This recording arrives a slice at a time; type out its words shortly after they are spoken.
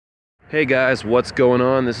Hey guys, what's going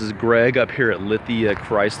on? This is Greg up here at Lithia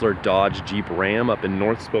Chrysler Dodge Jeep Ram up in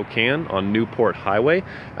North Spokane on Newport Highway.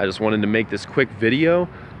 I just wanted to make this quick video.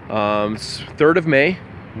 It's 3rd of May,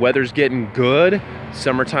 weather's getting good,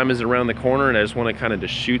 summertime is around the corner, and I just want to kind of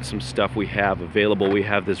just shoot some stuff we have available. We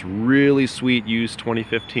have this really sweet used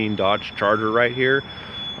 2015 Dodge Charger right here.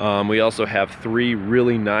 We also have 3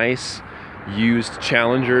 really nice used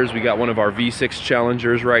Challengers. We got one of our V6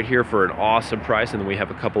 Challengers right here for an awesome price, and then we have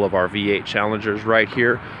a couple of our V8 Challengers right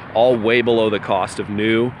here, all way below the cost of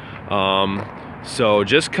new. So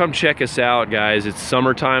just come check us out, guys. It's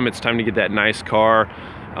summertime, it's time to get that nice car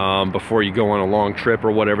before you go on a long trip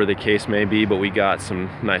or whatever the case may be. But we got some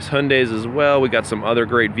nice Hyundais as well. We got some other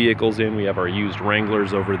great vehicles in. We have our used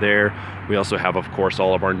Wranglers over there. We also have, of course,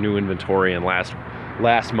 all of our new inventory, and last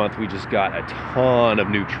month we just got a ton of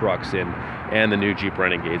new trucks in, and the new Jeep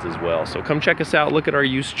Renegades as well. So come check us out, look at our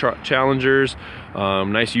used Challengers,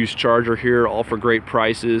 nice used Charger here, all for great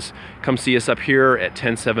prices. Come see us up here at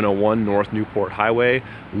 10701 North Newport Highway,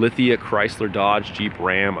 Lithia Chrysler Dodge Jeep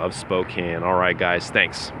Ram of Spokane. All right guys,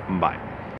 thanks, bye.